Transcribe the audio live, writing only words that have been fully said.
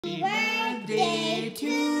Happy birthday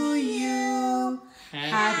to you.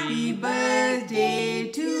 Happy birthday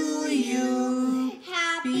to you.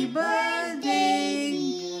 Happy birthday,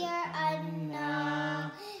 dear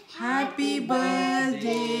Anna. Happy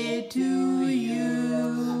birthday to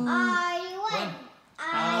you. Are you one?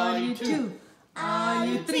 Are you two? Are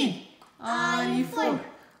you three? Are you four?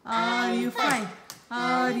 Are you five?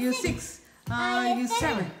 Are you six? Are you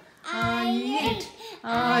seven? Are you eight?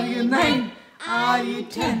 Are you nine? Are you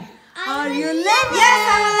 10? Are you 11? Yes,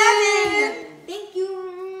 I'm 11. Thank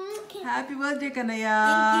you. Happy birthday,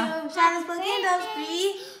 Kanaya. Thank you. Shannon's blow candles.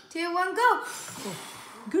 3, 2, 1, go. Oh,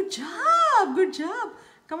 good job. Good job.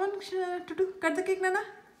 Come on, Tutu. Cut the cake, Nana.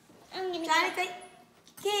 I'm gonna cut the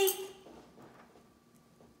cake.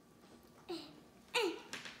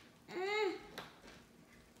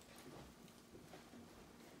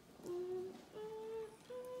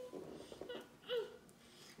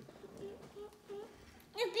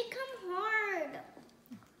 It become hard.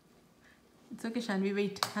 It's okay, Shanvi.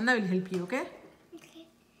 Wait. Hannah will help you, okay? Okay.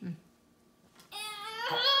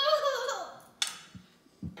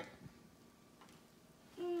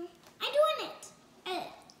 I'm doing it. Hey,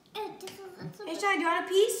 Shanvi, do you want a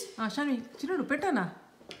piece? Shanvi, Chinudu, petana.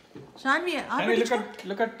 Shanvi, Shanvi,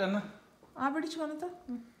 look at Anna.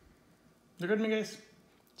 Look at me, guys.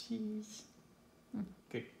 Cheese.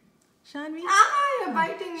 Okay. Shanvi. You're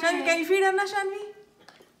biting me. Shanvi, can you feed Anna, Shanvi?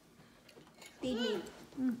 Feed me.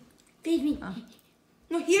 Feed me.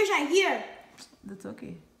 No, here, Shai, here. That's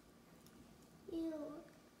okay. Ew.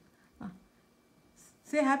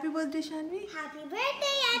 Say happy birthday, Shanvi. Happy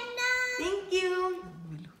birthday, Anna. Thank you.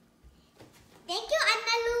 Thank you,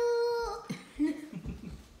 Anna Lu.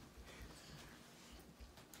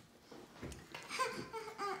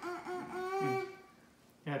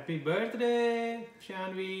 Happy birthday,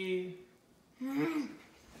 Shanvi.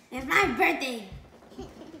 It's my birthday.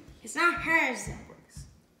 It's not hers.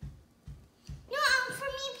 No, for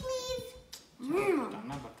me, please.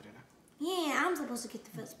 Anna birthday. Yeah, I'm supposed to get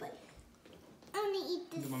the first bite. I want to eat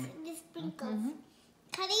this sprinkles.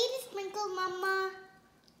 Can I eat a sprinkle, Mama?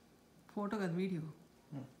 Photo or video?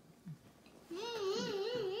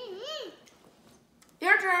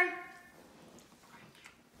 Your turn.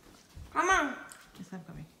 Come on. Yes, I'm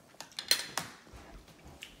coming.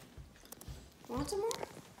 Want some more?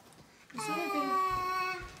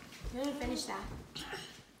 Let me finish that.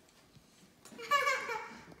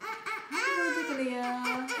 Happy birthday,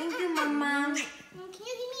 Kanaya. Thank you, Mama. Can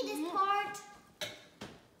you give me this part?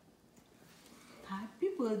 Happy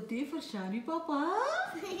birthday for Shani Papa.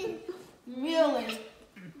 Really?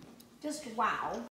 Just wow.